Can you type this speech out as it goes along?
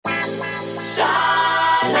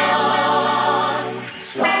Love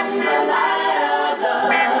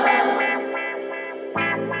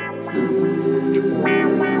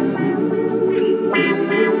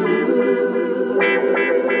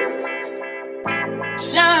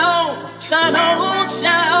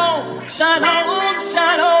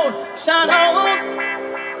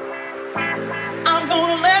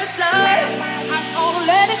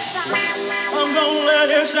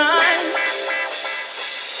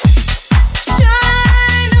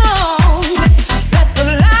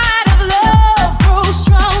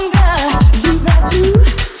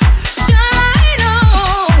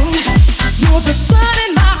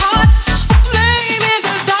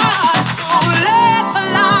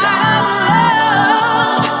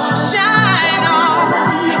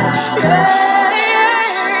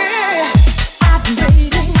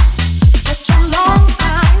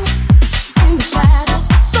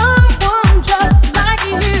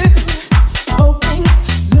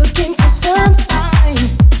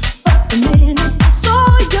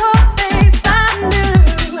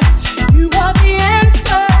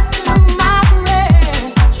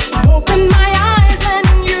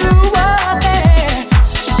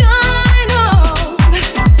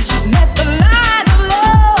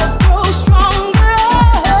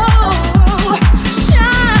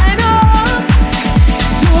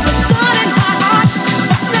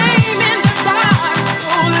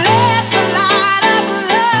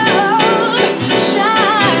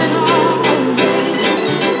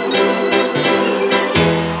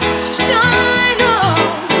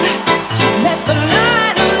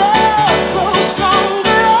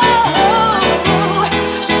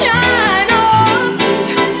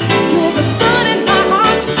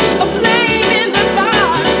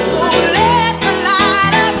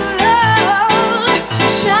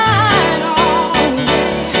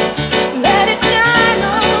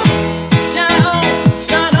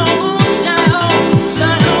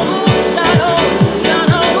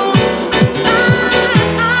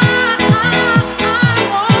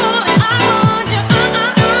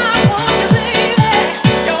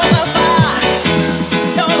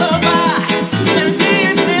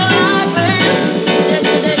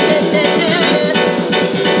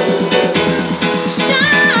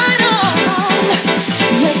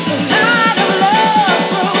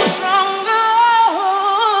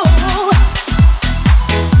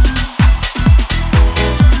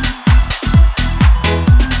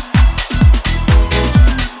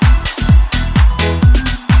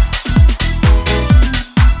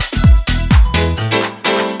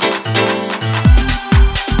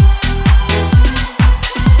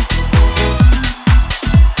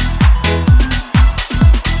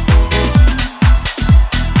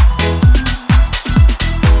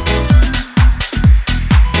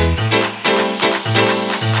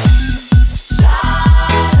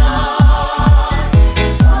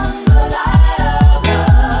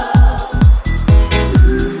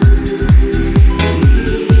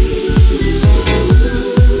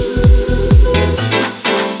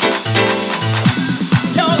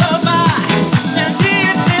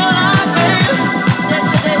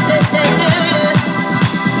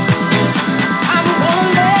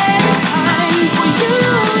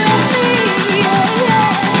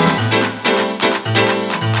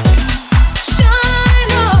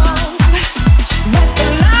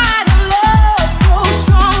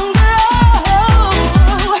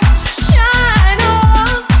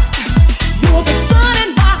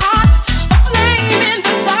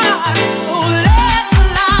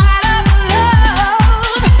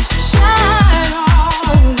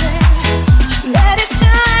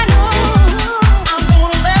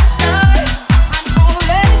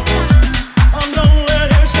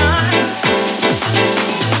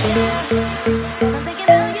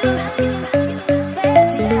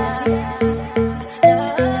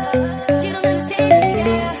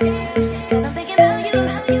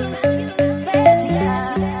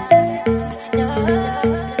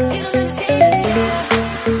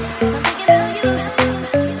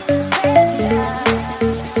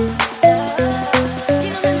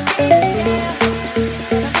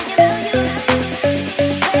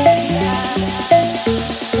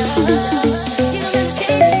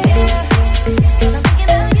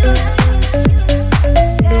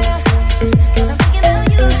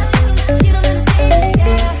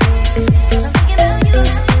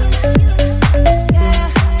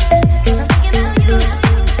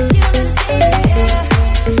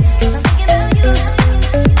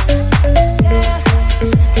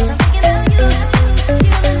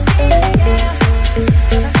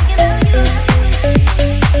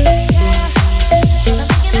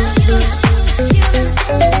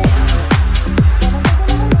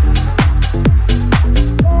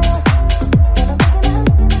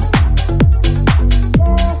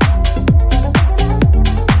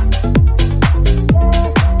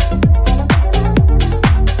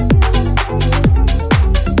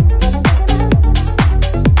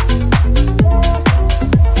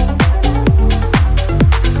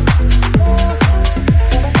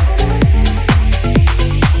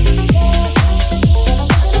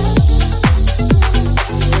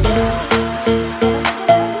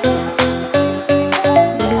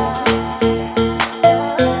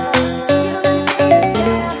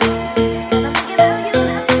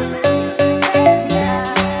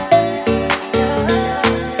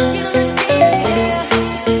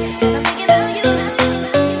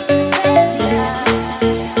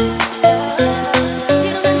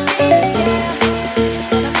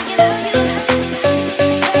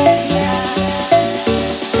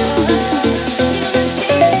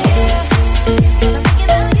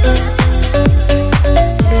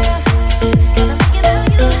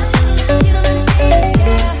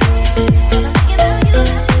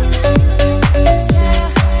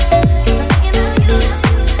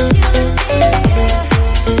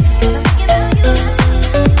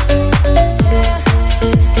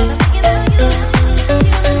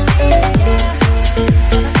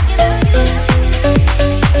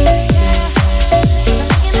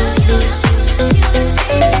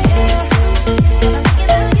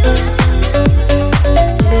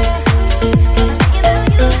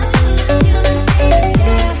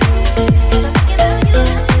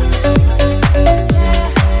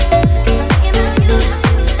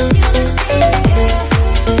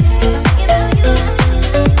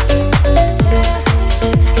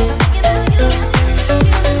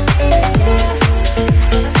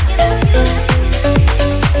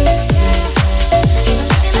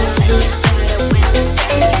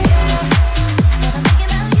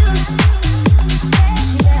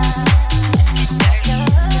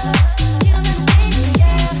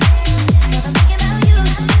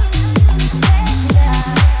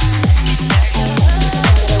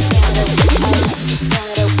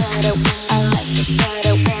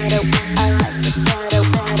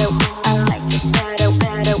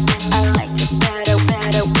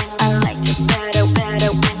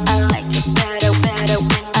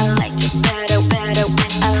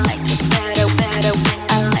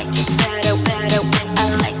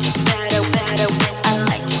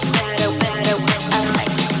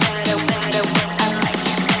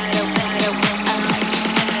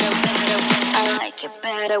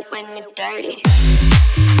dirty.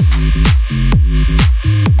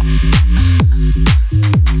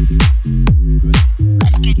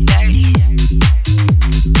 Let's get dirty.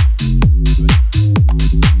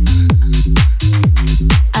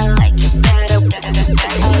 I like it better,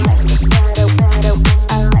 dirty. I like it better, better.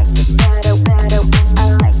 I like it better, better.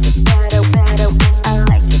 I like it better, better. I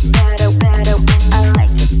like it better, better. I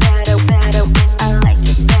like it better, better. I like it better, better. I like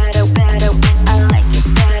it better, better.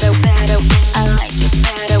 I like it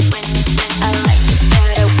better when I like it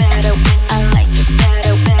better,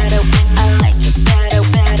 better. I like it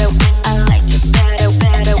better, better. I like it better,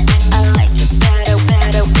 better. I like it better, better.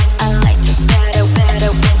 I like it better,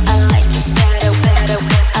 better. I like it better, better. I like it better, better.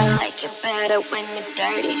 I like it better when you're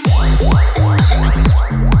dirty.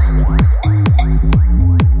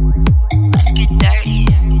 Let's get dirty.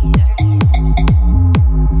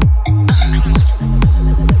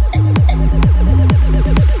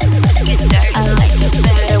 Let's get dirty. I like it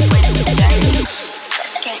better when you're dirty.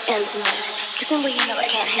 Let's get intimate. Kissing where you know I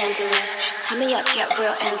can't handle it. Tie me up, get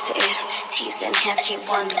real into it. Teeth and hands keep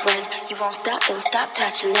wandering. You won't stop, don't stop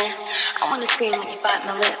touching it. I wanna scream when you bite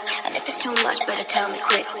my lip. And if it's too much, better tell me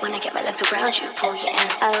quick. When I get my legs around you, pull you in.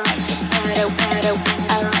 I like it better, better.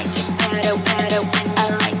 I like it better, better. I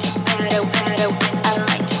like it better, better. I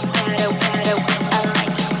like it better, better. I like it better, better. I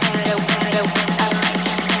like it better, better. I like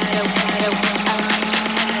it better,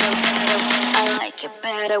 better. I like it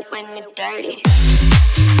better when you're dirty.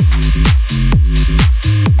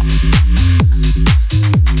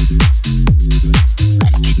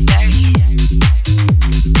 Let's get dirty.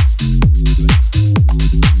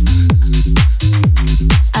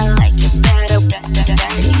 I like it better, dirty.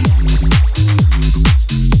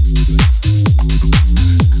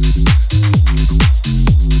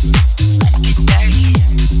 Let's get dirty.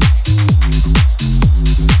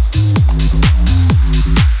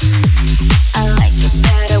 I like it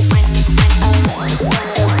better when I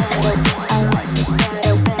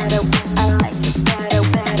like it better, better. I like it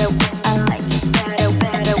better, better. I like it better, better. I like it better,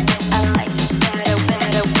 better. I like it better,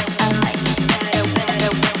 better. I like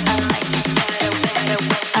it better, better.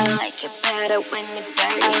 I like it better when you're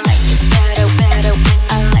dirty. I like it better, better.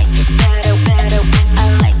 I like it better, better.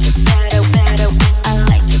 I like it better, better. I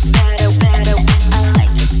like it better, better. I like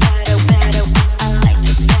it better, better. I like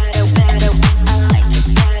it better, better. I like it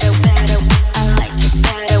better, better. I like it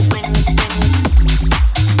better when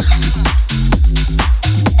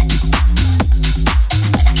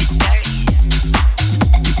let's get dirty. Let's get dirty.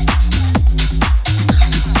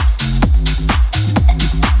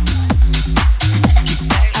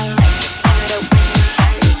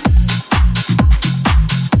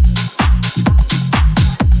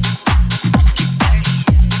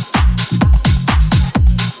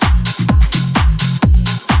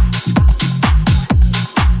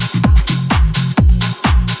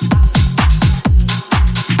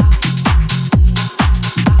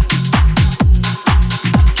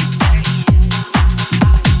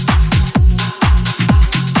 I like it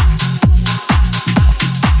better when you're dirty.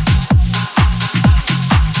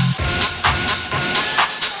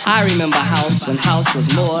 Let's get I remember house when house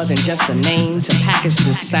was more than just a name to package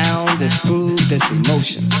this sound, this groove, this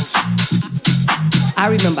emotion. I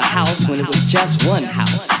remember house when it was just one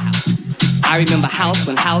house. I remember house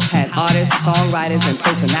when house had artists, songwriters, and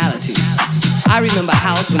personalities. I remember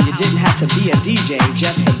house when you didn't have to be a DJ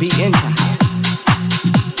just to be into house.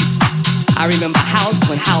 I remember house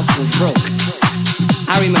when house was broke.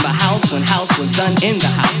 I remember house when house was done in the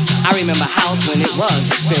house. I remember house when it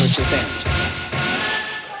was a spiritual thing.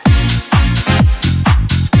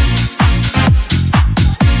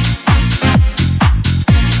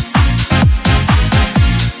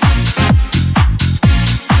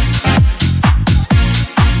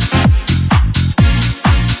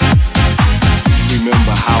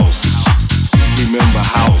 Remember house, remember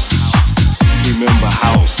house, remember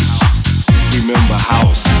house, remember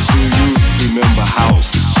house. Do you remember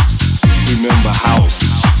house? Remember house,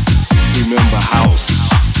 remember house.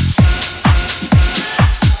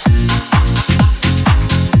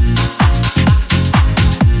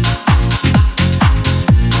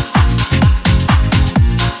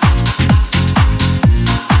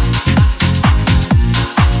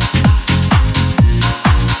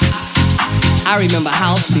 I remember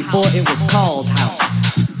house before it was called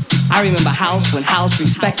house. I remember house when house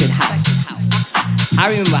respected house. I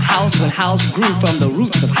remember house when house grew from the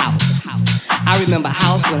roots of house. I remember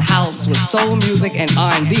house when house was soul music and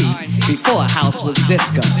R&B before house was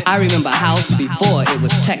disco. I remember house before it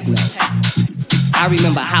was techno. I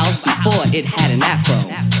remember house before it had an afro.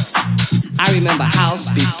 I remember house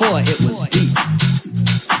before it was deep.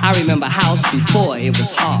 I remember house before it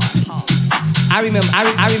was hard. I remember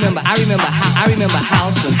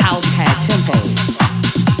house when house had tempos.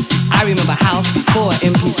 I remember house before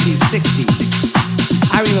MPC 60.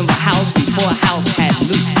 I remember house before house had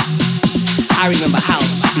loops. I remember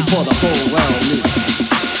house before the whole world knew.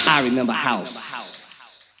 I remember house.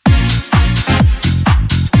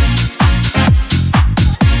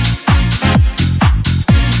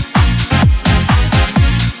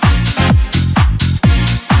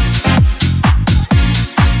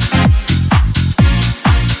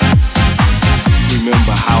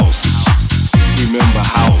 Remember house, remember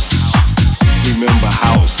house, remember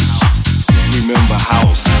house, remember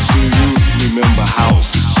house. Do you remember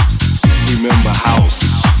house? Remember house,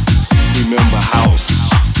 remember house,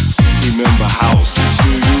 remember house. Do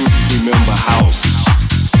you remember house?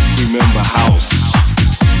 Remember house,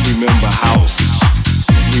 remember house,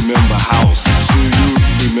 remember house. Do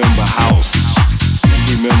you remember house?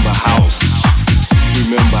 Remember house,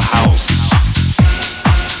 remember house.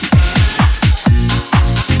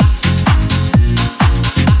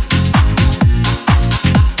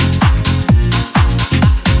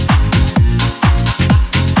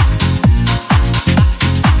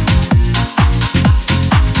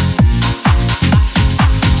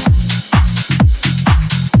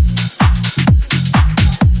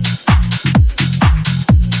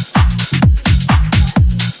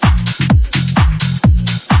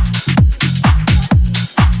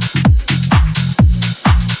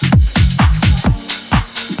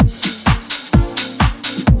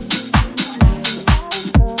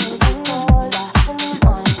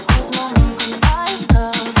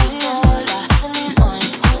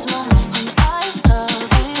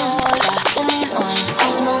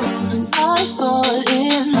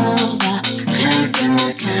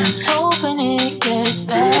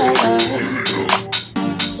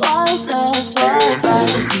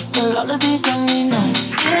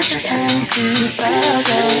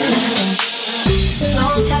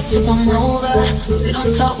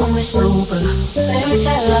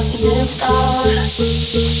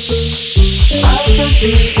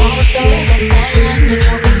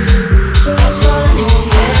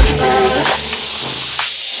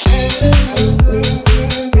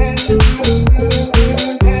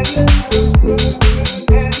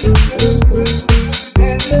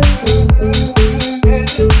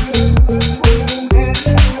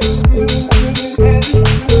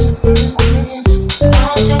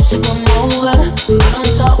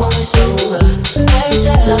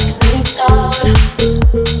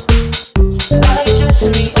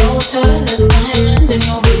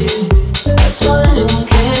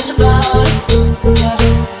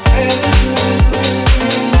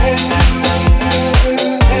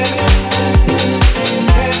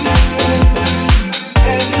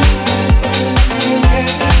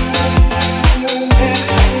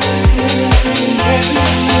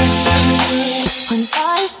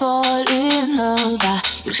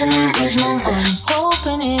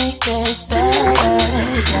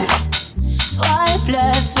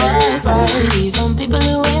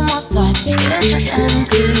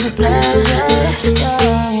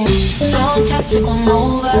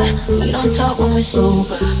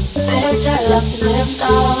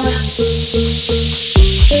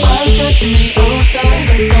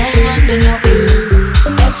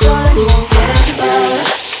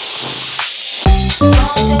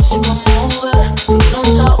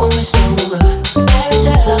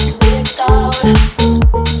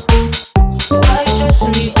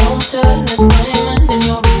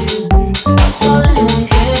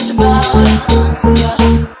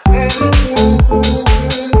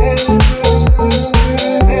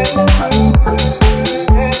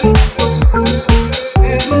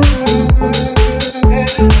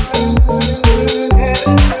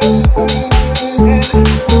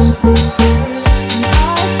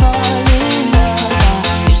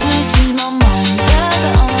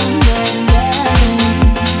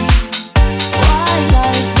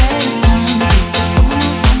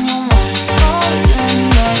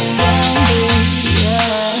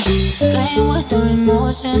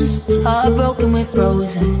 Heartbroken, we're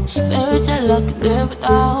frozen. Fairy tale I could live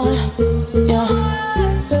without. Yeah,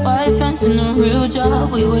 white fence and a real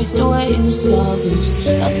job. We waste away in the suburbs.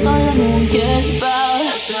 That's all anyone cares about.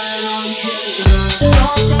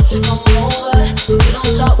 Don't text to come over. We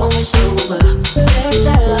don't talk when we're sober. Fairy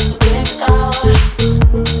tale I could live without.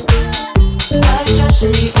 White dress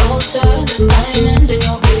in the altar, the diamond in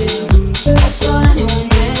your ring. That's all anyone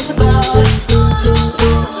cares about.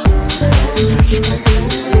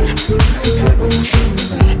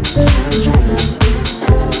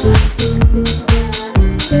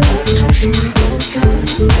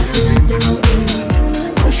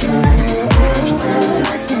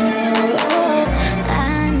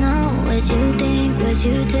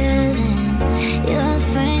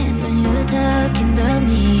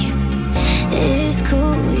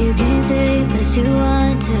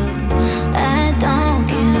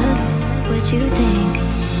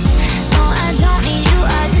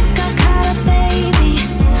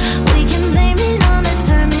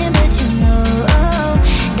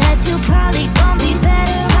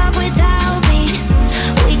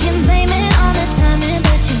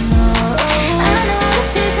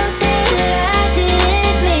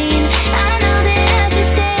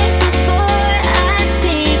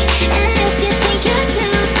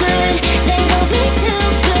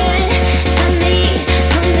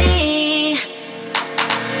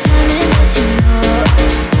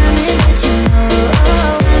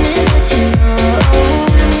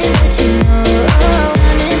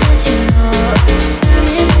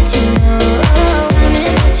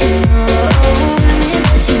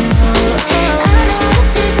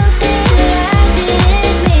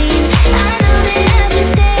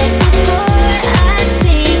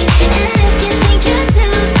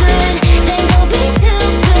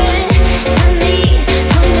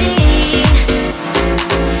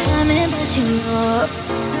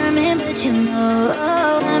 you know,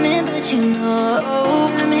 I'm in, but you know,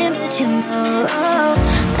 I'm in, but you know.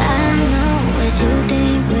 I know what you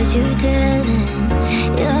think, what you telling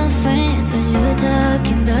your friends when you're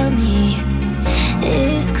talking about me.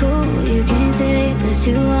 It's cool, you can say what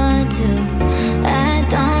you want to. I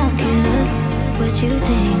don't care what you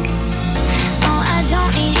think. Oh, I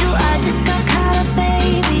don't need you, I just got caught up,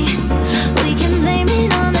 baby. We can blame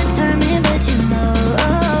it on the timing, but you know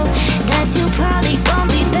that you probably gon'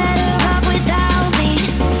 be better off without me.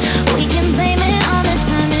 We can blame it on the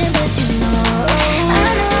timing, but you know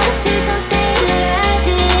I know I said something that I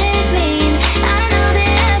didn't mean. I know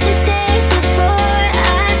that I should think before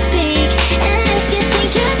I speak. And if you think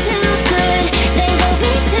you're too good, then go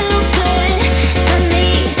be too good for me,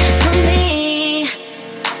 for me.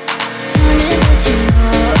 I'm in, but you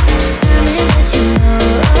know, I'm in, but you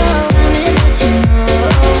know, I'm in, but you know,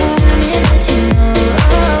 I'm in, but you know,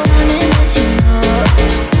 I'm in, but you know, I'm in, but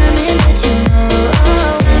you know, I'm in, but you know,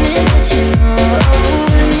 I'm in, but you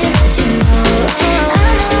know.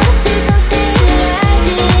 I know I said something that I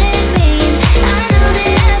didn't mean. I know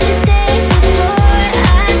that I should think before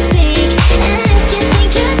I speak. And if you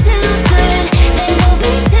think you're too good, then go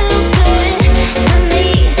be too good for me,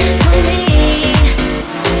 for me.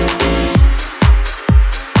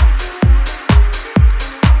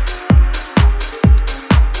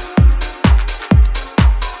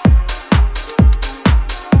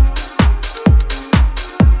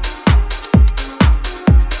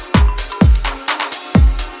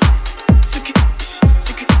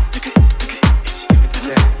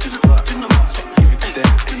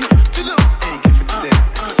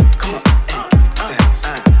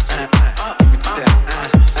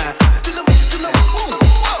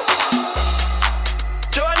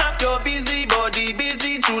 Joanna, your busy body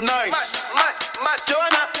busy tonight.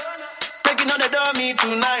 Joanna, making all the dummy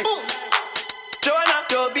tonight. Joanna,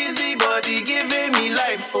 your busy body giving me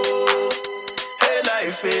life, oh, hey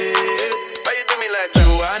life, hey. Why you do me like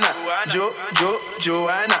Joanna?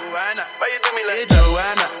 Joanna. Why you do me like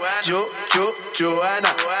Joanna? Joanna.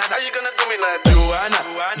 How you gonna do me like Joanna?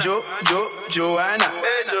 Joanna.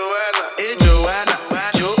 Hey Joanna. Hey Joanna.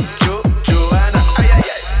 Joanna. Ay ay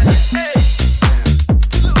ay. Hey.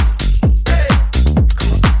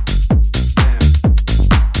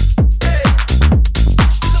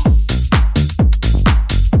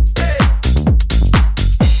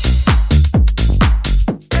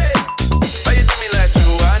 Why you do me like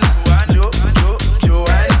Joanna?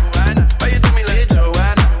 Joanna. Why you do me like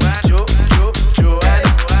Joanna?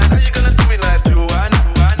 Joanna. How you gonna do me like Joanna?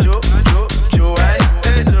 Joanna.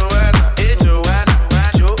 Hey Joanna. Hey Joanna.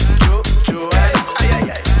 Joanna. Ay ay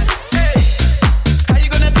ay. Hey. How you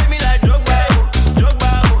gonna do me like Drogba?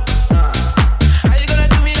 How you gonna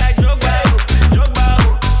do me like Drogba?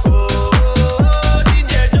 Oh,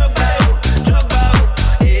 DJ Drogba.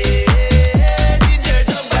 Hey, DJ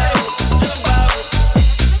Drogba.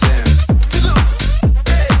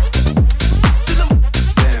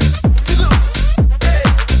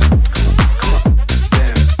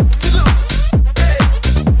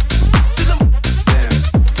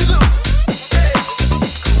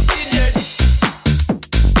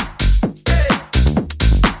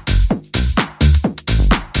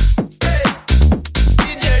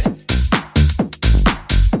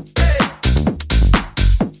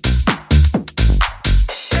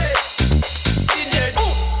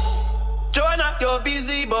 Joanna, your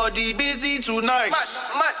busy body busy tonight.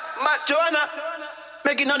 Joanna,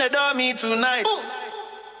 making all the dummy tonight.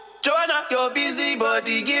 Joanna, your busy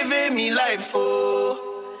body giving me life, oh,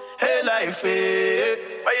 hey life, hey.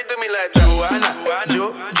 Why you do me like Joanna?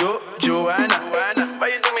 Joanna. Why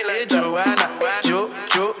you do me like Joanna?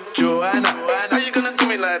 Joanna. How you gonna do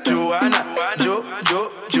me like Joanna?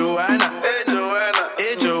 Joanna. Hey Joanna.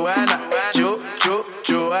 Hey Joanna.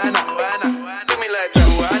 Joanna. Do me like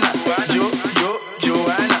Joanna.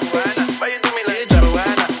 Joanna. Why you do me like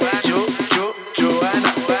Joanna? Joanna.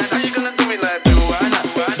 How you gonna do me like Joanna?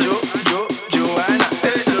 Joanna.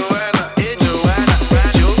 Hey Joanna. Hey Joanna.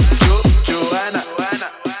 Joanna.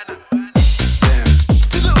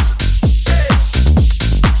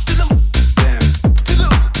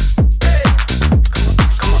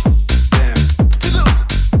 Damn.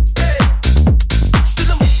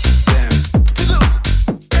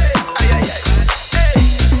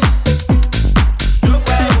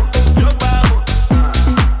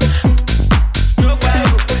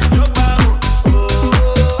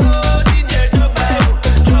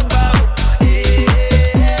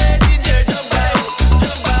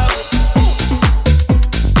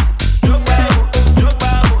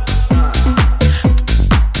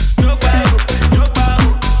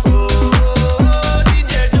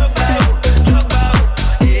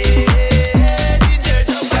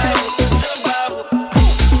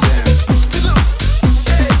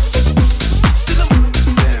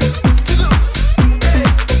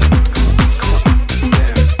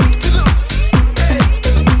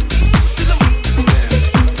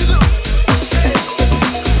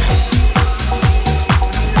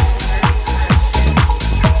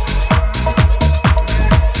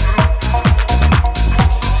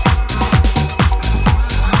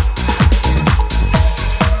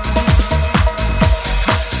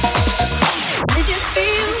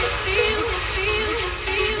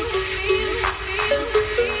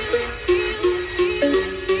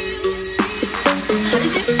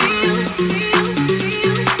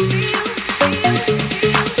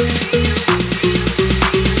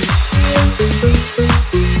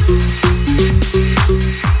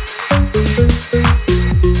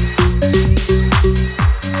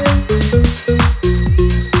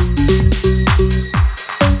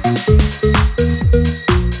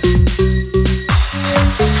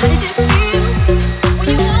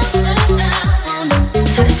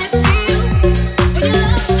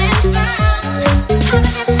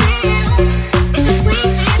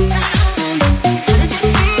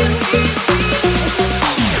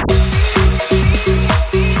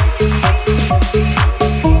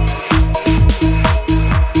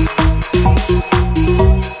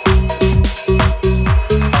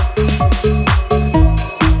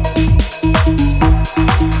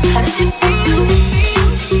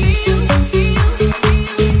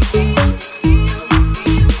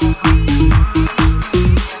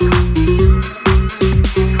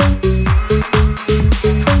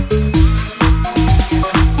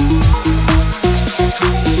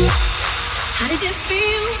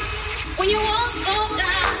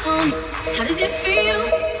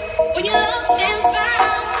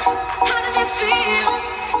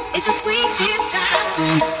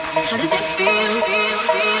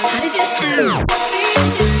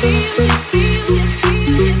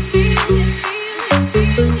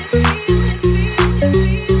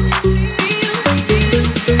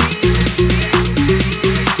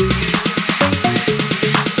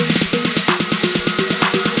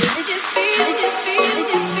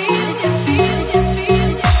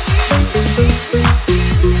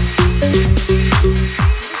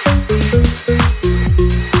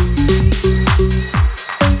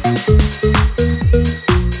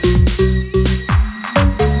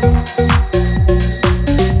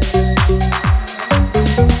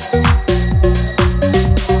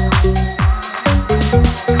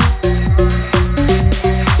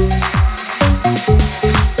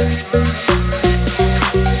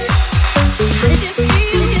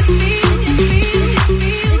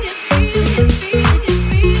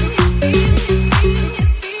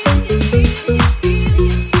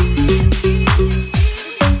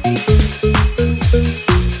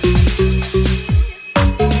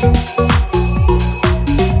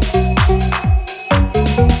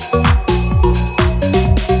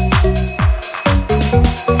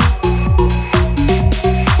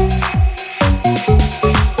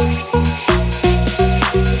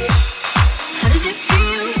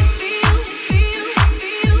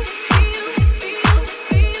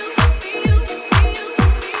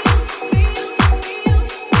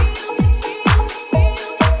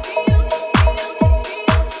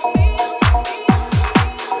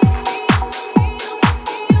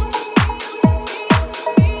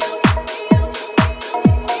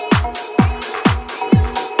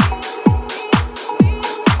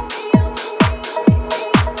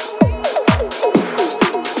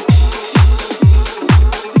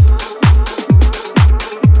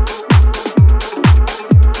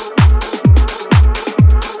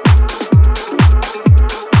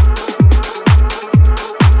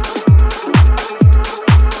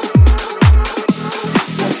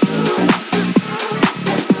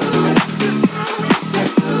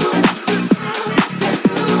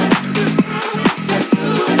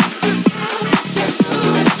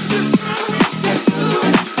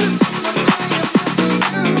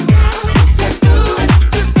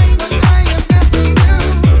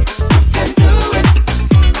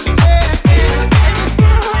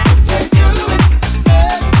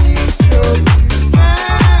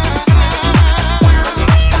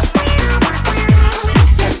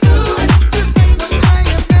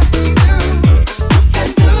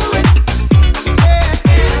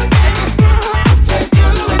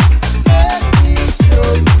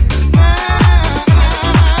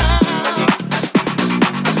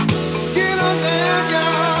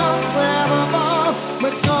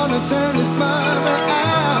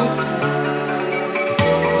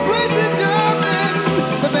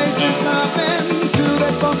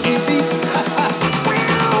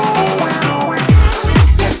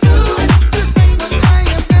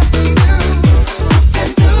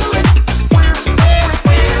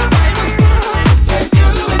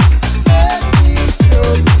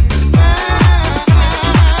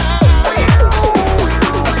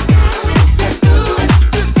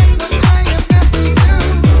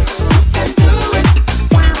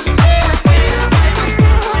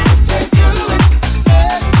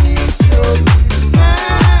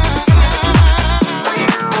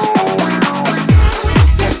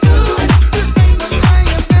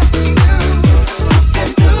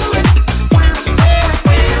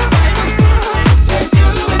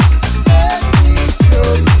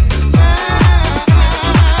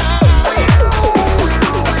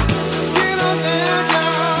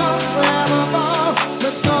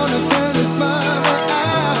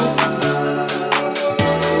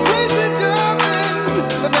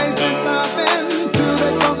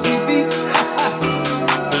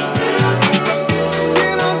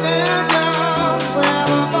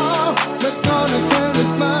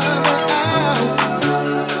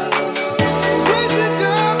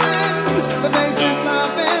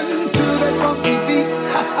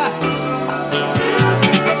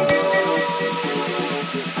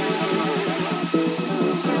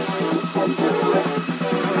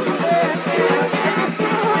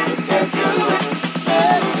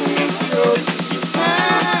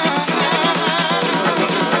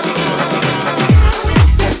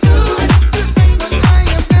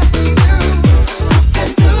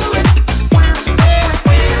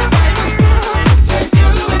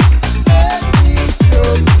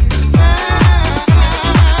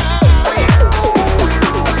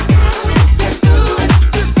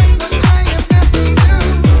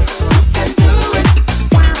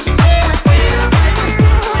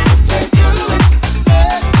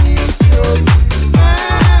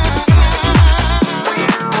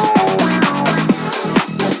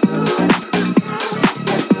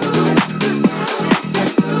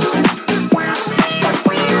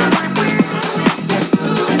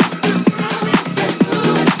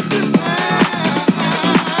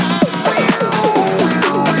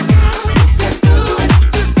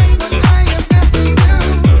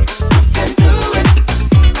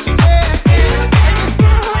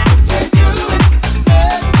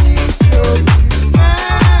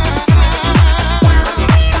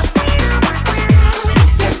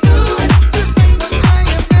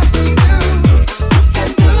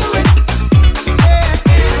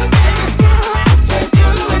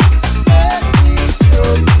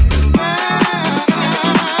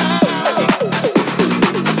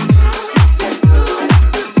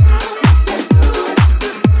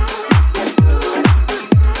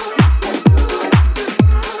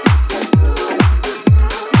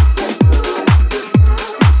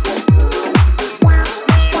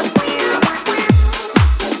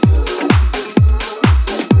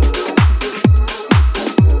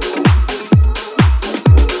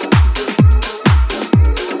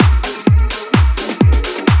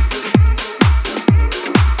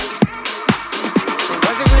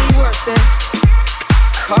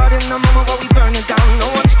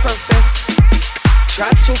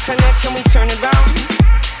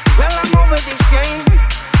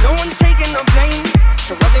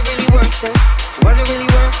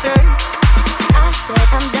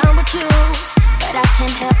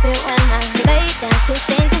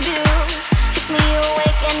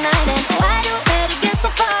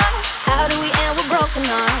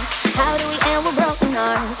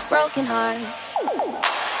 broken hearts.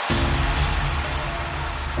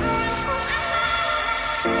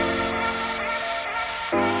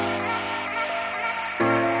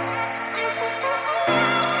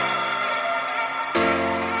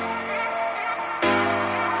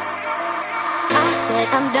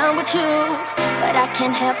 I'm done with you, but I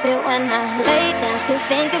can't help it when I lay down, still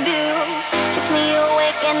think of you. Keeps me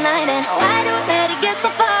awake at night, and why do we let it get so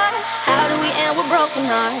far? How do we end with broken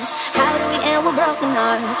hearts? How do we end with broken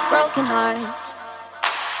hearts? Broken hearts.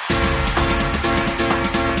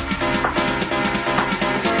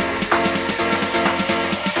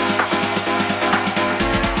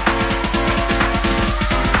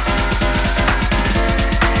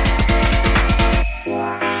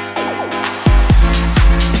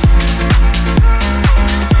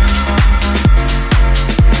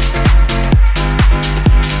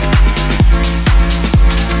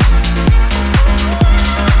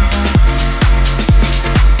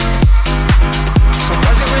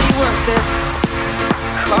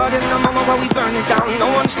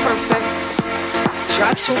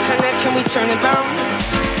 To connect, can we turn it down?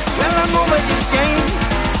 Well, I'm over this game.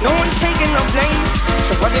 No one's taking no blame.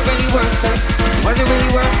 So was it really worth it? Was it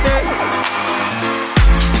really worth it?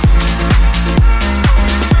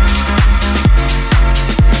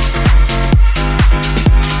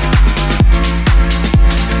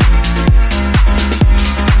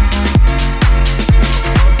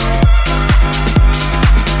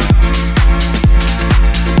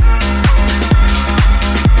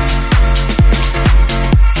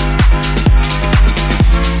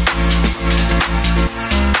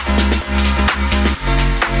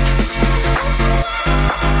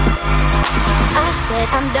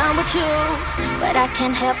 I'm done with you, but I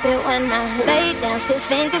can't help it when I lay down, still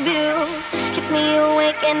think of you. Keeps me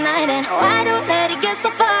awake at night, and why do we let it get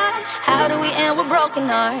so far? How do we end with broken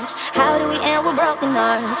hearts? How do we end with broken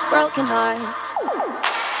hearts? Broken hearts.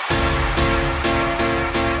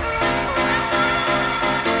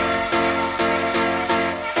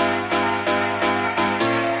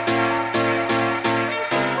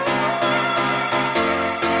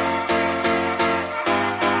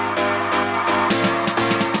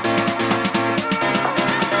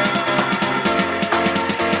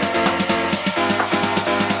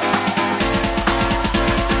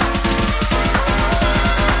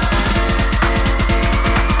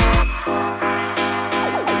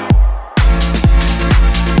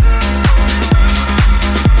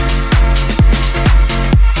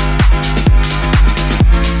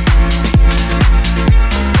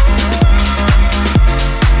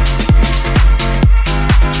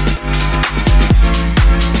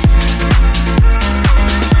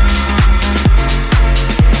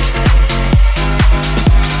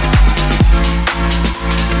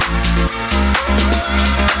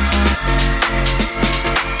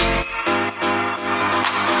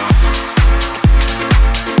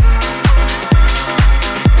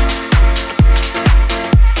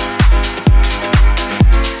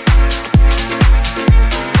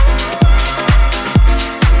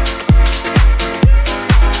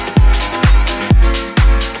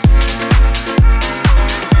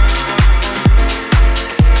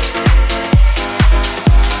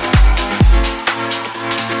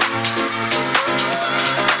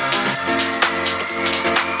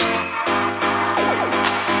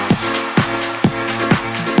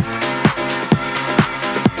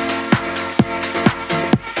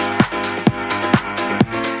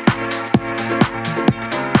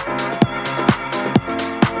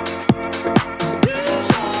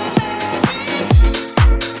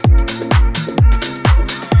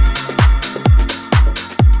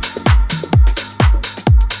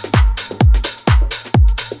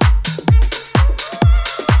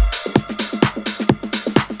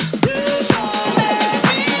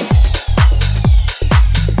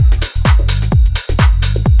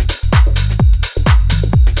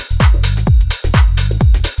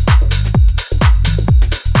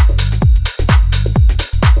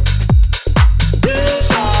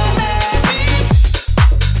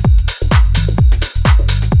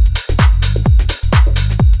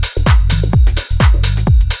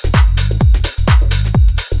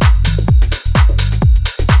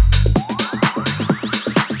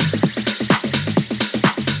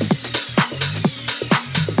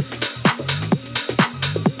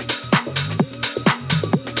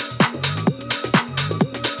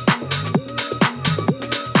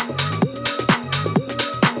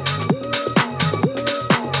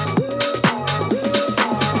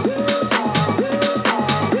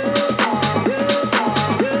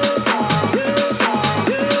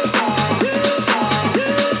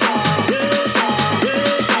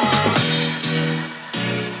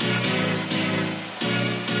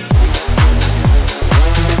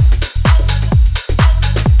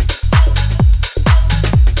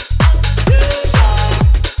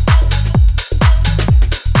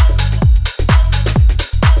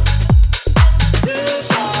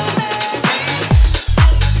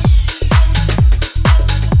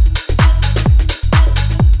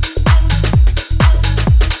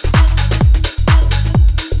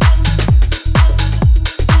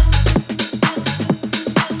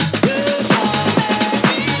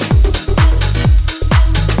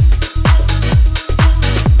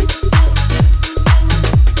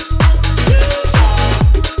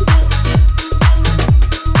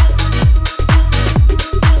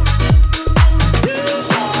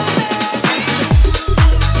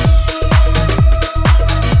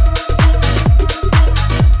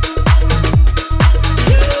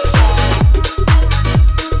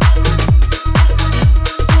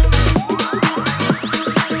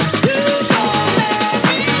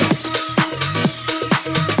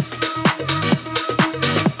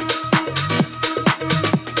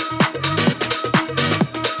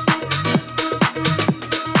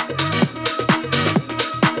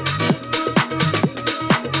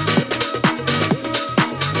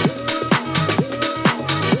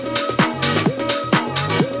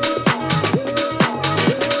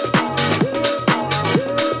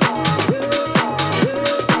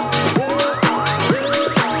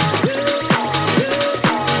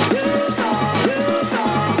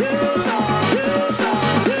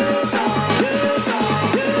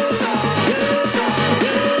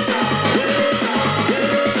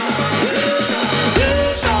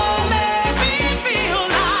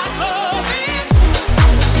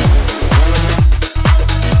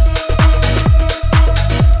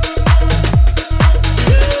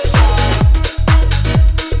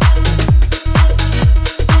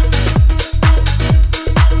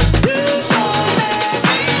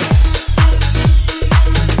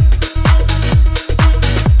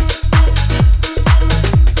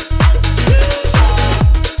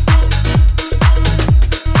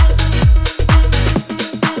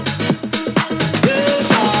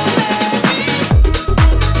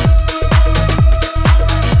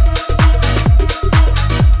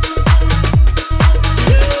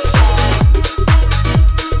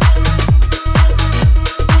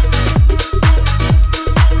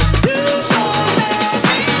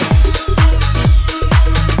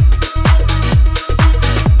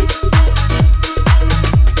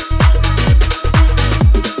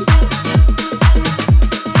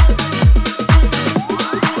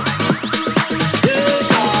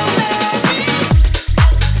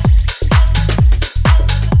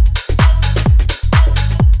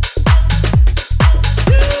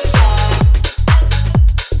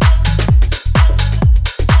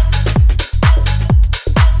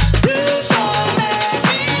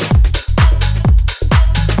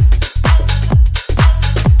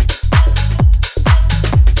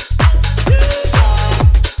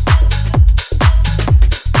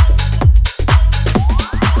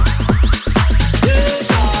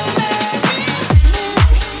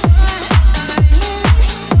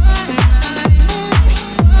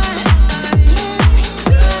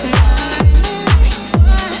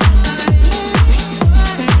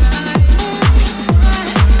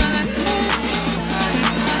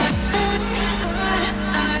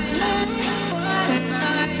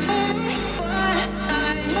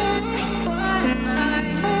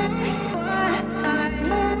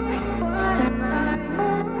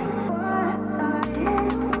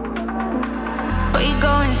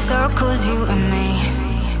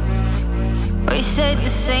 say the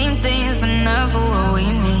same things, but never what we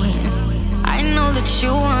mean. I know that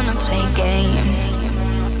you wanna play games,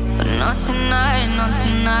 but not tonight, not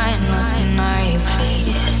tonight, not tonight,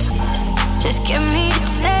 please. Just give me a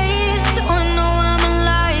taste so I know I'm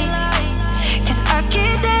alive, 'cause I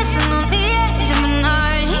keep dancing on the edge of my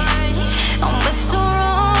knife. And we're so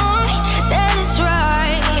wrong that it's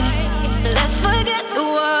right. Let's forget the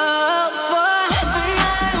world for one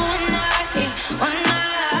night, one night, one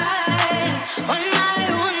night, one night,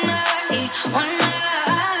 one night, one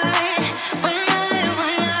night, one night,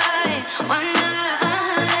 one night, one night,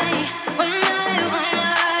 one night, one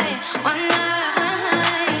night, one night,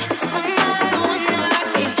 one night, one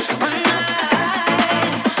night.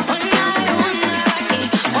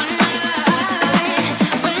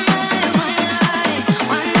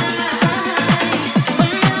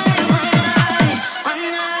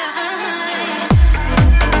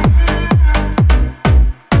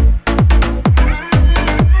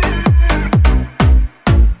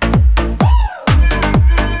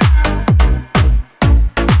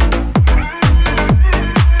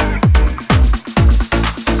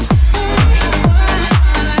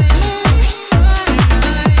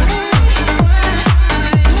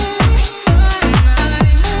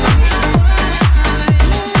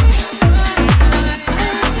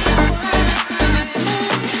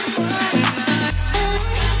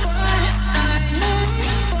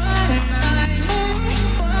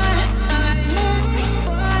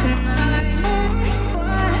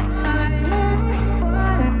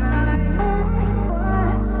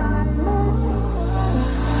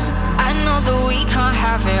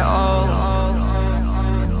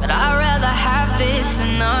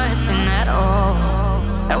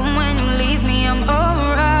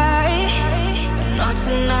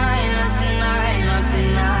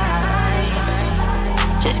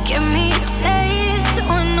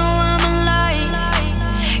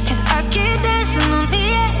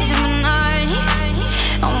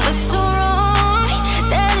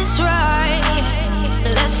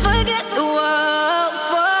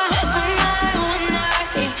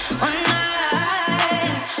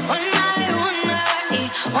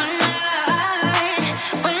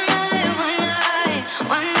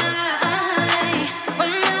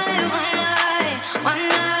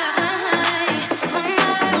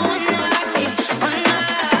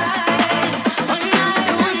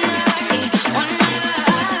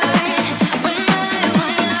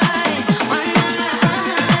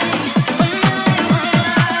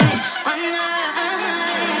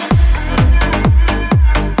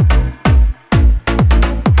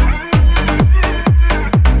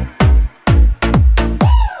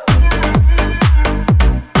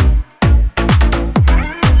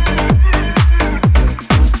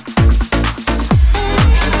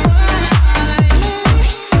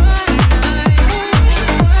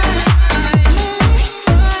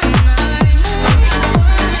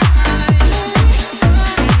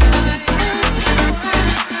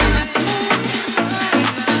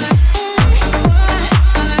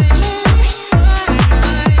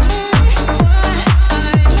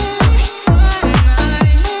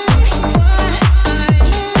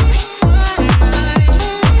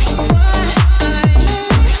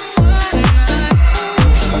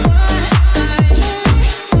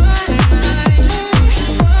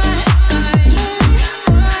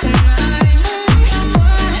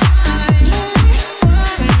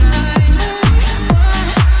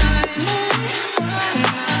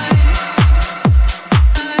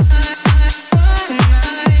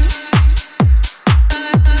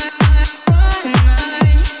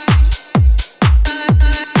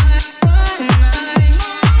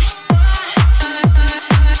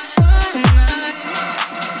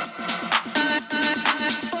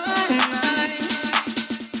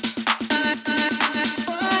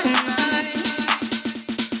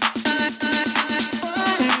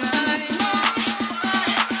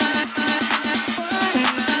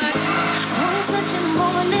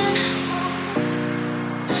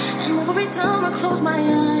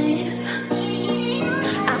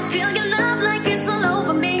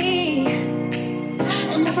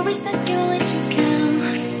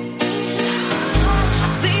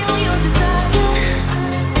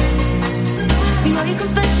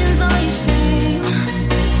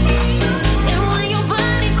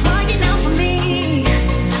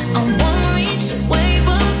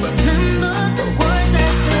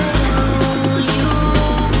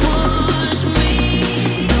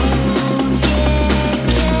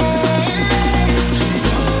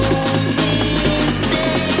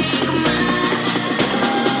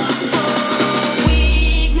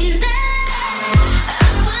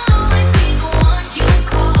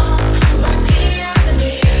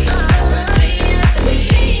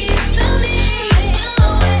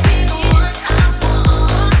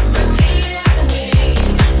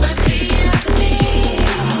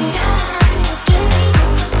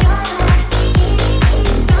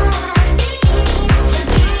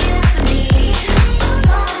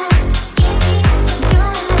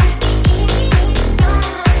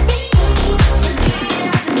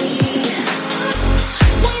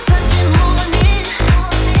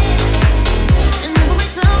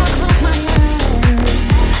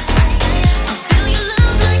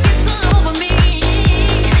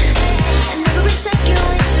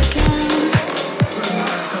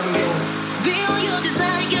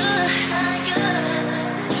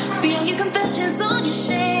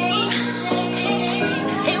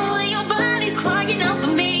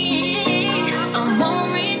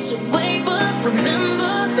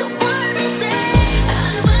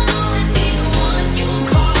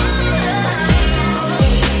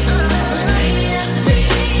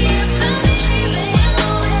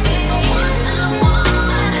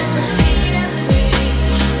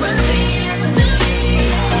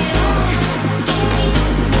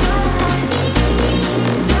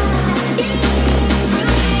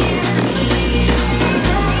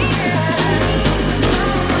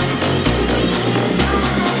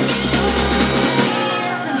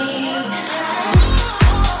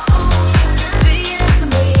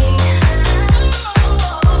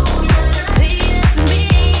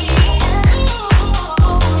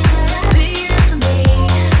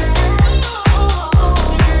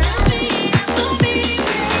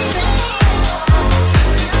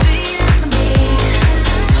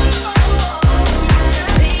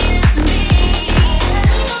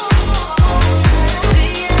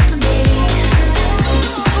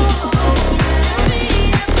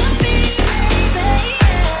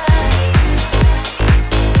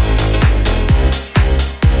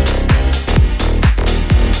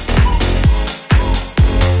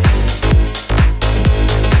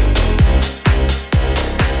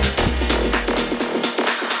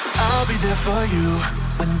 you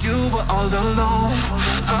when you were all alone.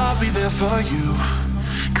 I'll be there for you,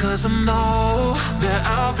 'cause I know that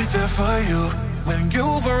I'll be there for you when you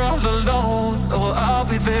were all alone. Oh, I'll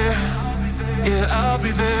be there, yeah, I'll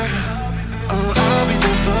be there. Oh, I'll be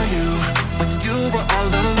there for you when you were all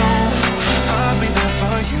alone. I'll be there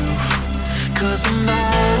for you, 'cause I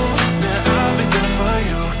know that I'll be there for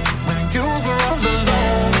you when you were all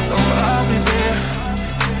alone. Oh, I'll be there,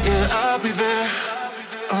 yeah, I'll be there.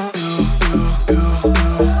 Oh, I'll be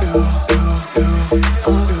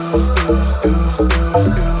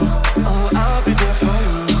there for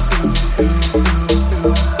you.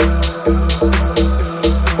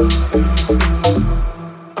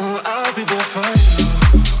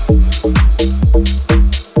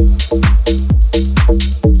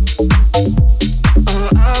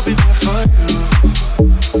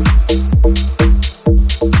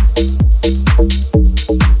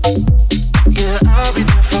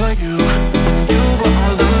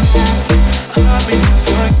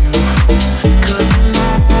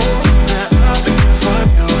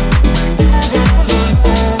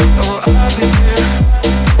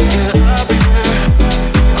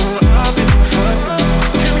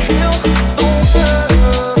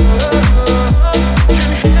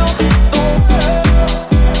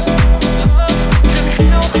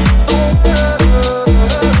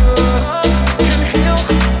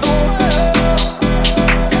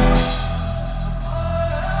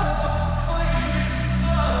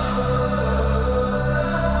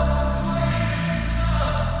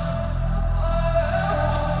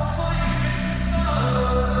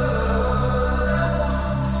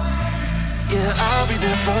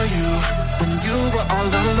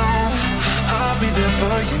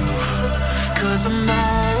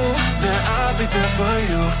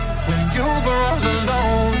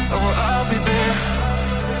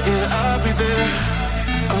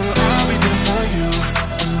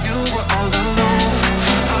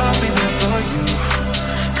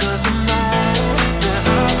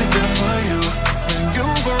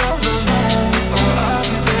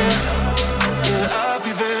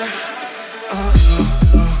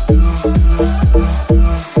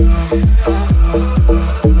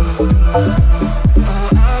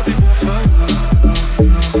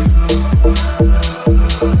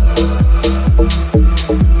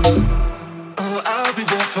 Oh, I'll be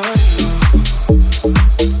there for you.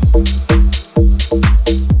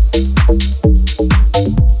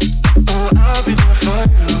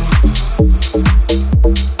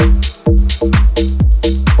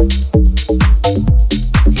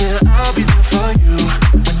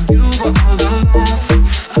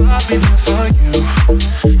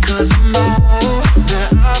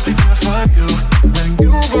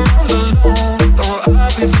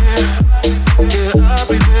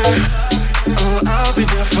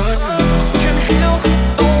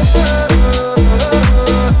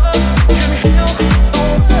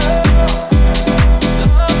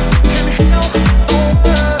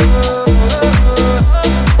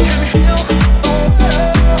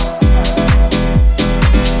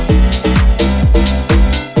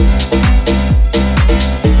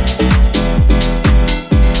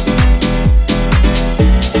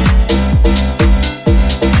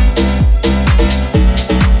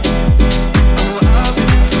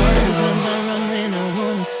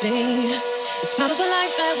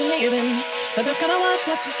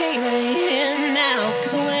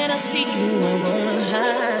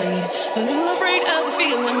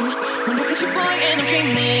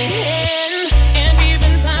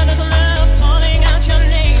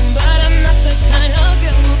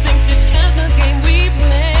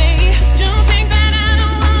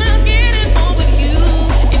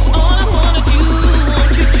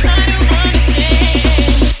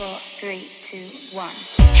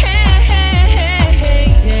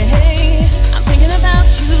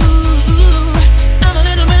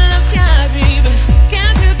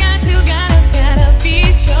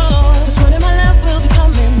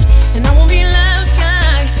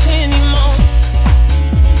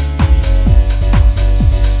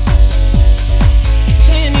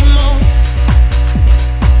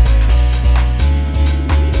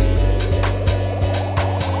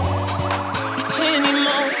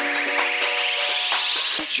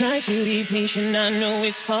 To be patient, I know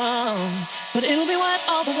it's hard, but it'll be worth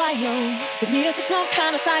all the while. With me, it's a slow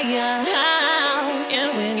kind of style.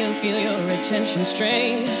 And when you feel your attention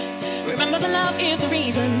stray, remember the love is the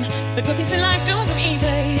reason. The good things in life don't come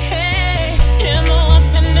easy. Hey, and though I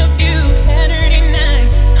spend a few Saturday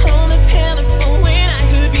nights on the telephone when I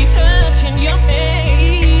could be touching your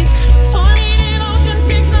face, for me devotion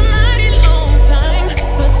takes a mighty long time,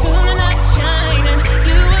 but soon the light shine and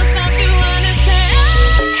you will start to understand.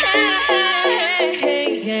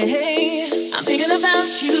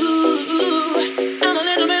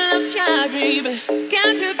 love shy, baby.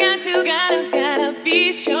 Gotta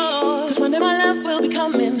be sure. 'Cause one day my love will be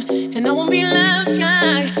coming, and I won't be love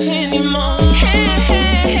shy anymore. Hey,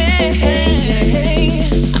 hey, hey, hey, hey.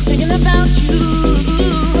 I'm thinking about you.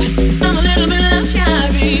 I'm a little bit love shy,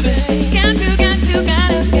 baby.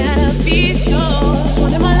 Gotta be sure. 'Cause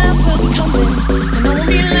one day my love will be coming, and I won't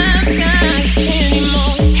be love shy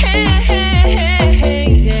anymore. Hey, hey, hey, hey,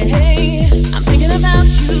 hey, hey. I'm thinking about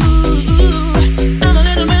you. I'm a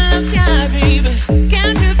little bit love shy, baby.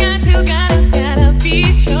 Gotta be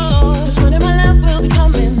sure. 'Cause one day my love will be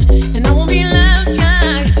coming, and I won't be love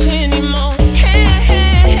shy anymore. Hey,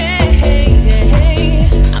 hey, hey, hey, hey, hey.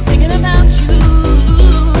 I'm thinking about you.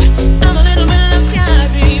 I'm a little bit love shy,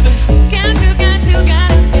 baby.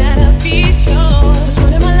 Gotta be sure. 'Cause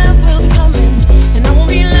one day my love will be coming, and I won't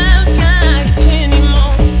be love shy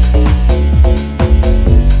anymore.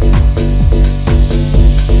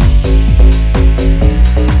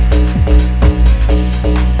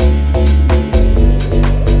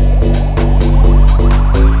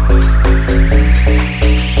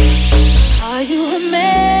 Are you a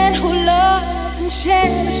man who loves and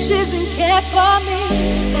cherishes and cares for me?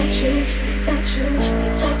 Is that you? Is that you?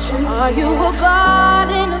 Is that you? Are you a guard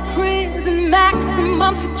in a prison,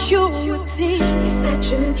 maximum security? Is that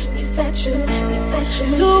you? Is that you? Is that you?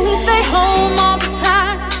 Do we stay home all the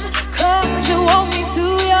time 'cause you want me to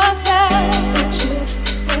yourself? Is that you?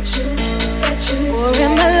 Is that you? Is that you? Or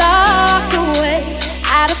am I locked away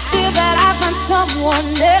out of fear that I find someone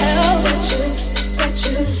else? Is that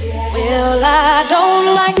you? Well, I don't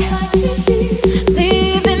like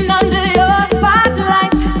leaving under your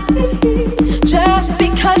spotlight just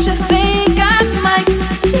because you think I might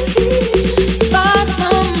find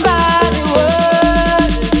somebody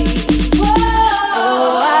worthy.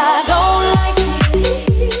 Oh, I don't like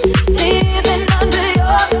living under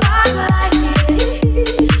your spotlight.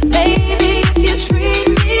 Maybe if you treat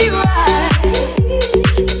me right,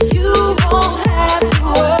 you won't have to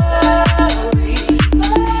worry.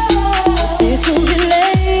 It's a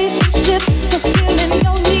relationship fulfilling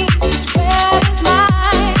your needs as well as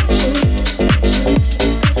mine.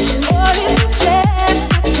 Or is it just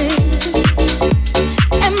my sentence?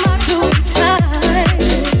 Am I doing time?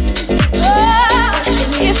 Oh,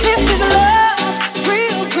 if this is love,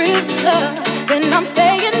 real love, then I'm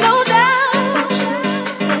staying no doubt.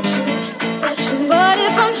 But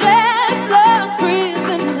if I'm just love's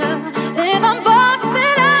prisoner, then I'm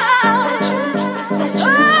busted out.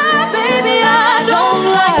 Oh, baby, I don't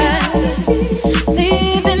like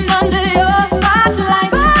living under your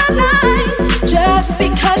spotlight. Just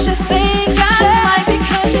because you think I might,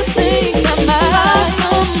 because you think I might find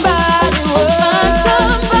somebody worthy.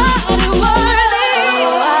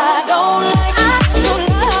 Oh, I don't like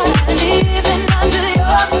living under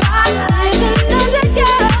your spotlight.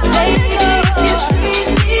 Maybe if you treat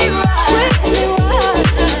me right,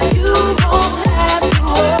 you won't have to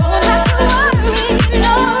worry.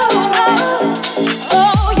 No.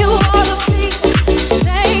 Oh, you ought to be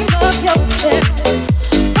ashamed of yourself.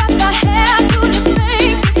 What the hell do you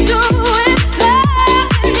think you're doing?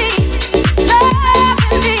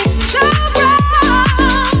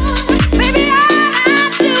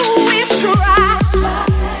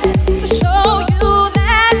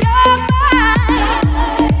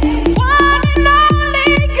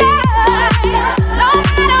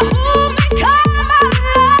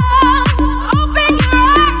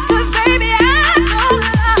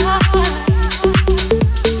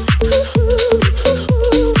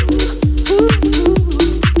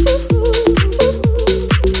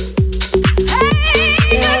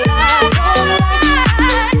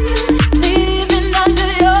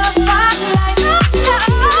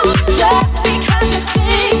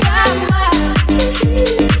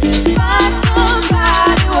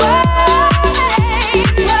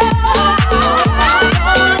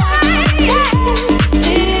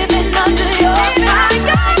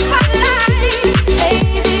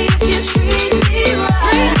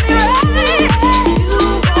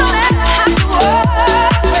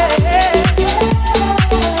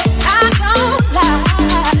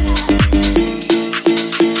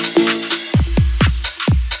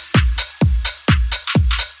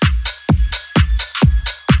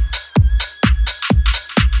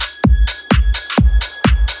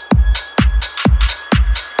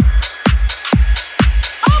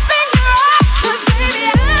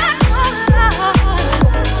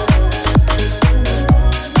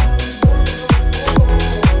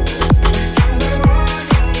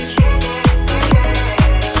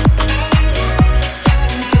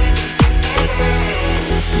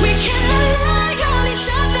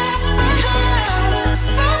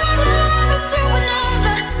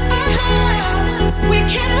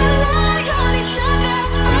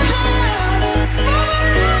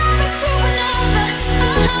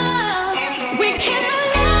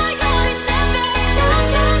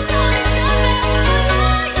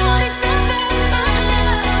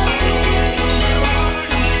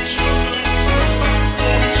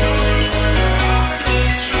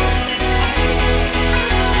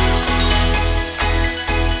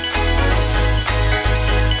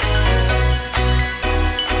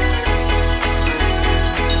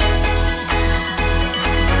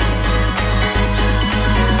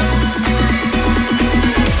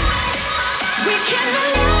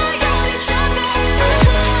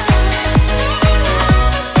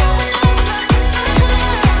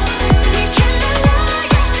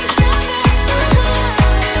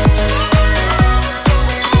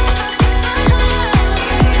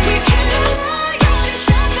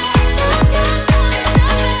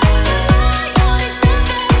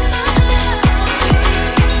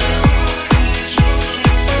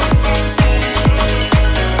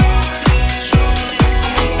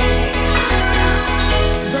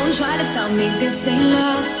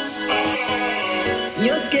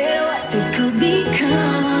 this could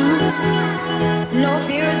become. No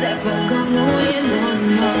fears ever gone away, no,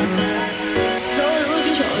 no. So lose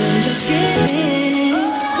control and just give in.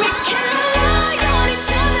 We can rely on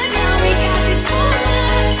each other now. We got this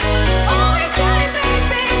moment. Always say,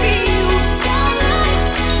 baby, you got mine.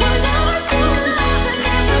 We'll never do love and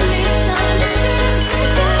never misunderstood. Stay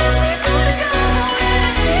steady to the ground and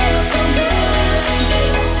it feels so good.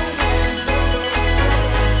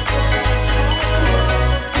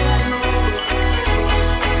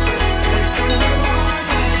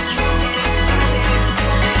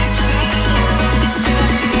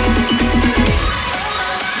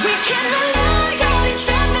 We can rely on each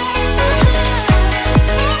other.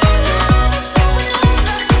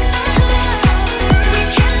 We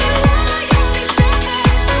can rely on each other. We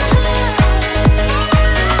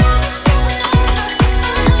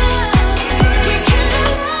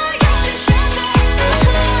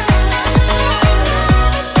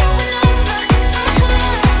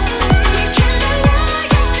can rely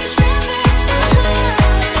on each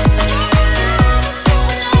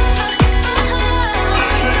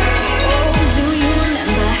Oh, do you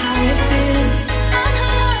remember how you feel?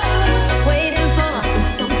 Waiting for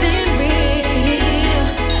something real.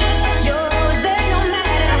 You're there no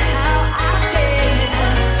matter how I feel.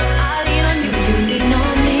 I lean on you, you lean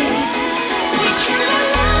on me. We can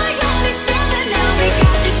rely on each other now. We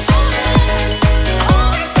got this moment.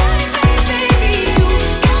 Always say, baby, you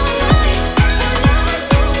got mine. We'll never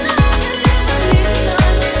do love and never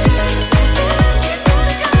misunderstood. Stay steady to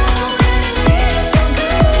the ground and it feels so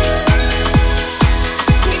good.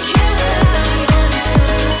 We can rely on each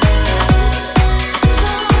other.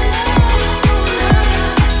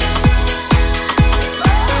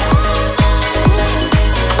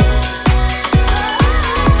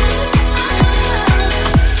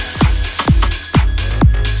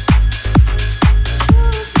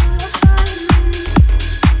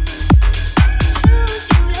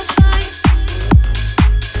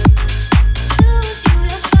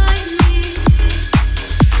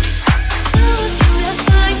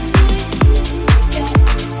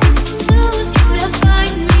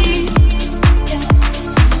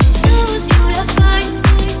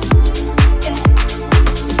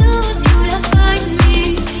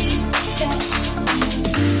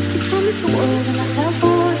 The world and I fell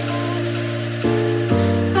for it.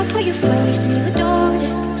 I put you first and you adored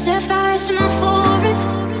it. Set fires to my forest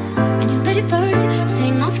and you let it burn.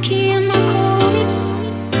 Sing off key in my chorus,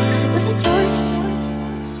 'cause it wasn't yours.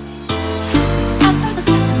 I saw the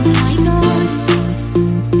signs and I ignored it.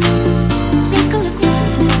 Rose colored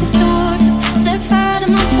glasses are distorted. Set fire to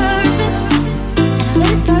my purpose and I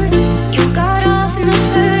let it burn. You got off in the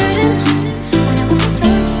hurting when it wasn't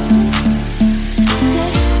yours.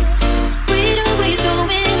 We'd always go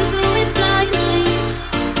into it blindly.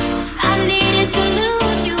 I needed to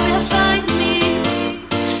lose you to find me.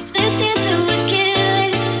 This dancer was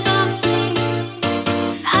killing me softly.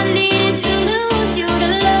 I needed to lose you to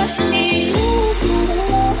love me.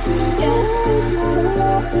 Yeah.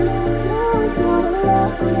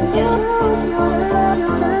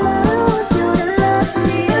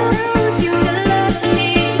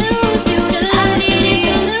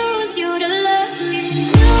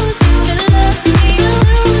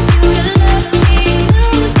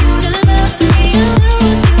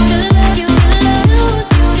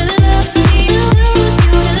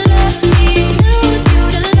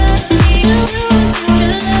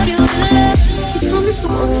 The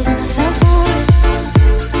world and I fell for it.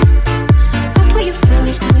 I put you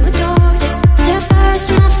first and you adored it. Set fire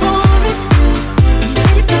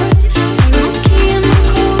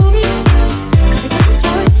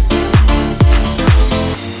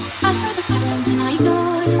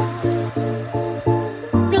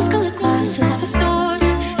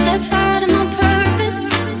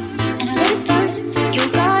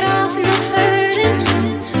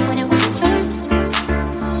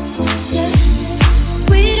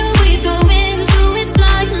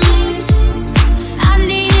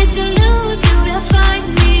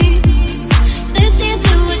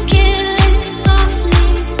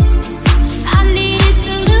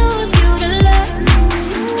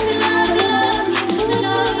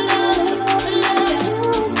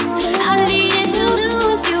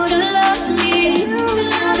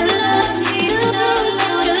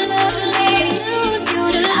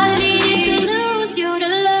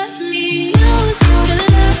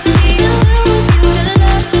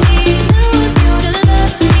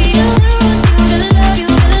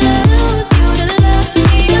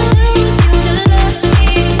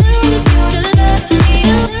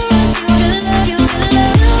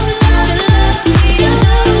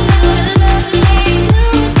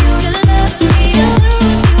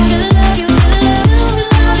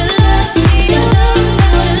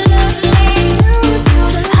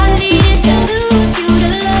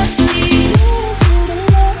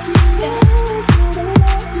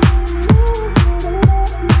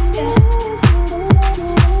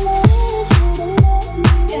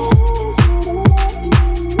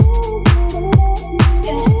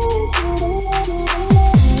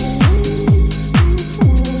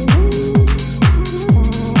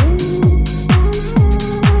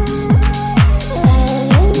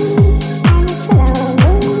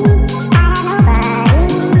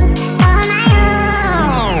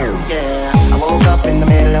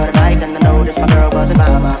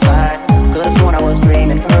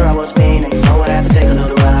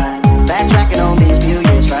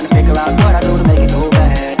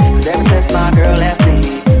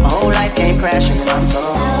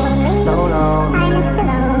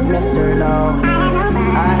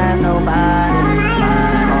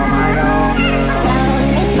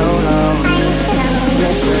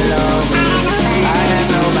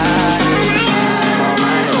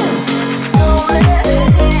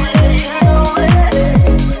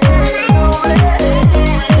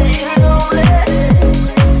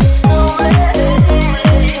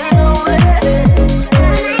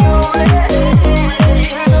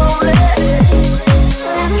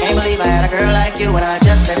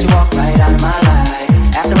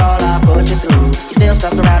through. You still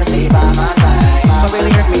stuck around and stayed by my side. What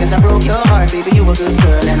really hurt me is I broke your heart, baby. You were a good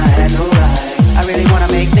girl and I had no right. I really wanna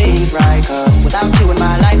make things right, cause without you in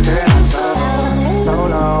my life, girl, I'm so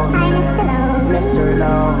low, Mr.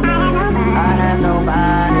 Low. I have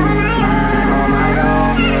nobody on my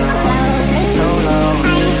own. So low,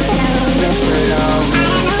 Mr. Low.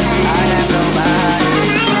 I have nobody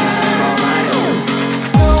on my own.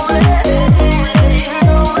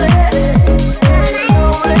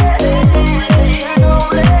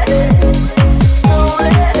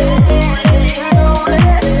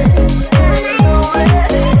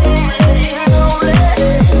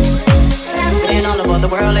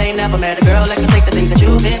 Never met a girl that could take the things that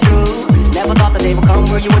you've been through. Never thought the day would come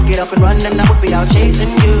where you would get up and run and I would be out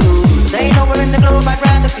chasing you. There ain't nowhere in the globe I'd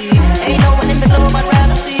rather be. Ain't no one in the globe I'd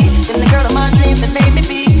rather see than the girl of my dreams that made me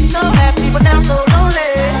be so happy, but now so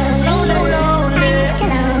lonely. So lonely,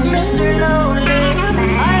 Mr. Lonely.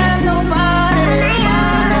 I have nobody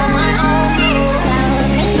on my own.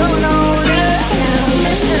 So lonely,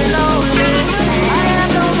 Mr. Lonely. I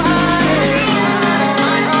have nobody on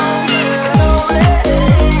my own.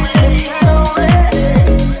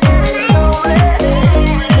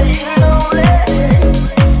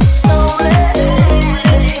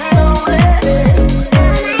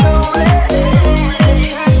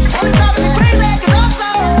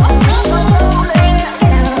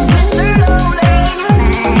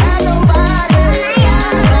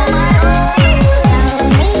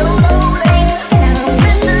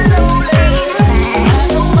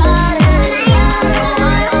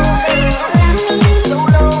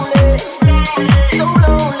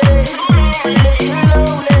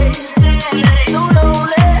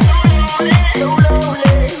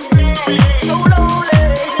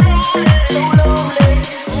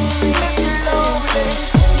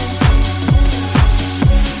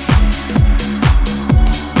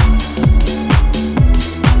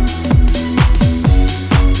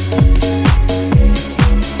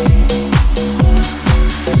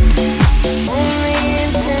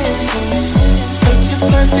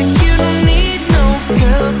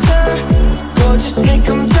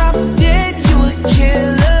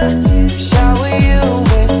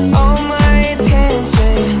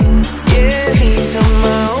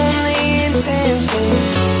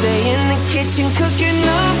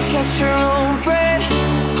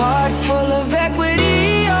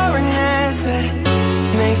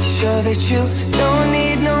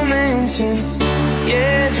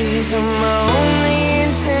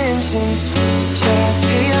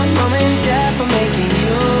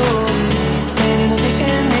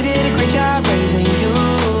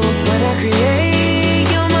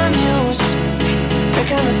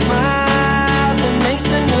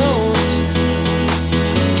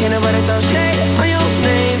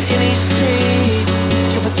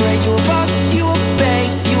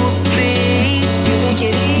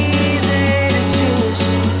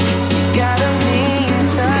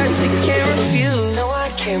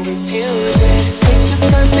 Can't refuse it. Picture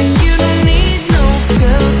perfect, you don't need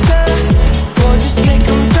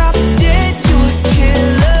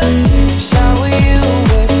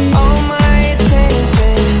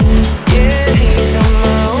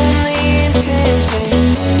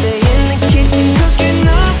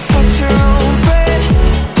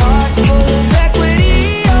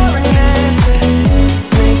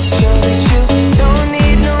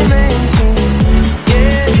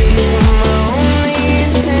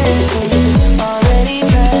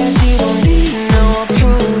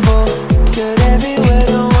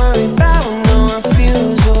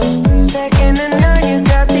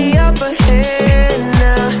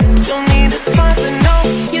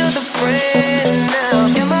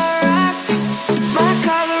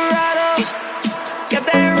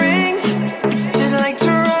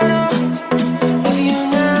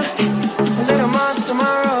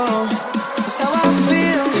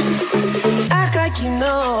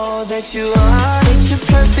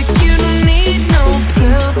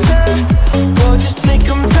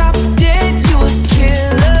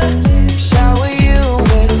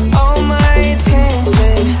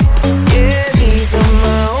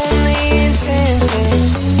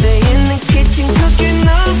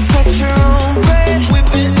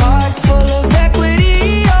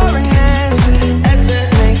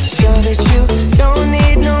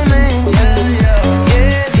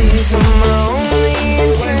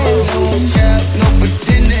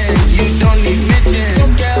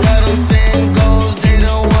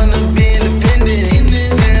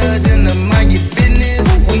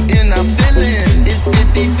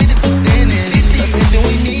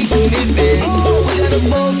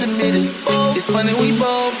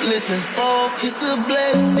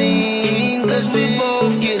us, we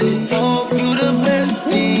both get it. You the best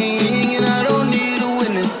thing, and I don't need a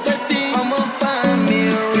witness. I'ma find me a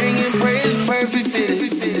ring and pray it's perfect fit.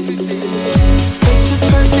 Picture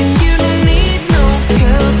perfect, you don't need no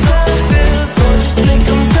filter. Just make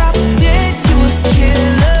 'em drop dead, you a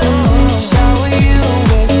killer. Shower you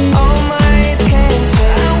with all my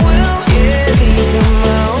attention. I will, yeah, these are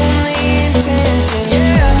my only intentions.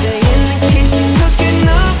 Stay in the kitchen cooking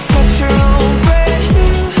up, cut your own bread.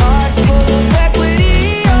 Heart full of equity,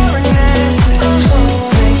 you're an asset.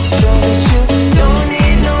 Make sure that you don't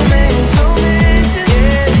need no mention.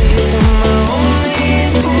 Yeah, these are my only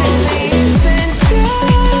intentions.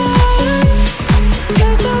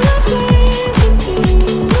 'Cause all I plan to do.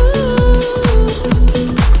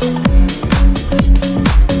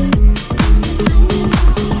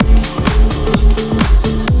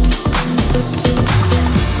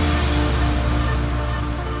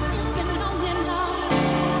 It's been a lonely night.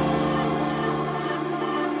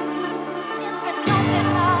 It's been a lonely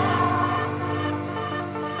night.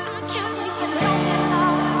 I can't wait for the lonely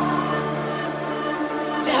night.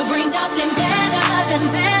 There ain't nothing better than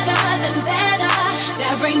better than better.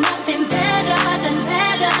 There ain't nothing better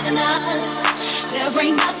than us. There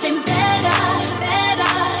ain't nothing better.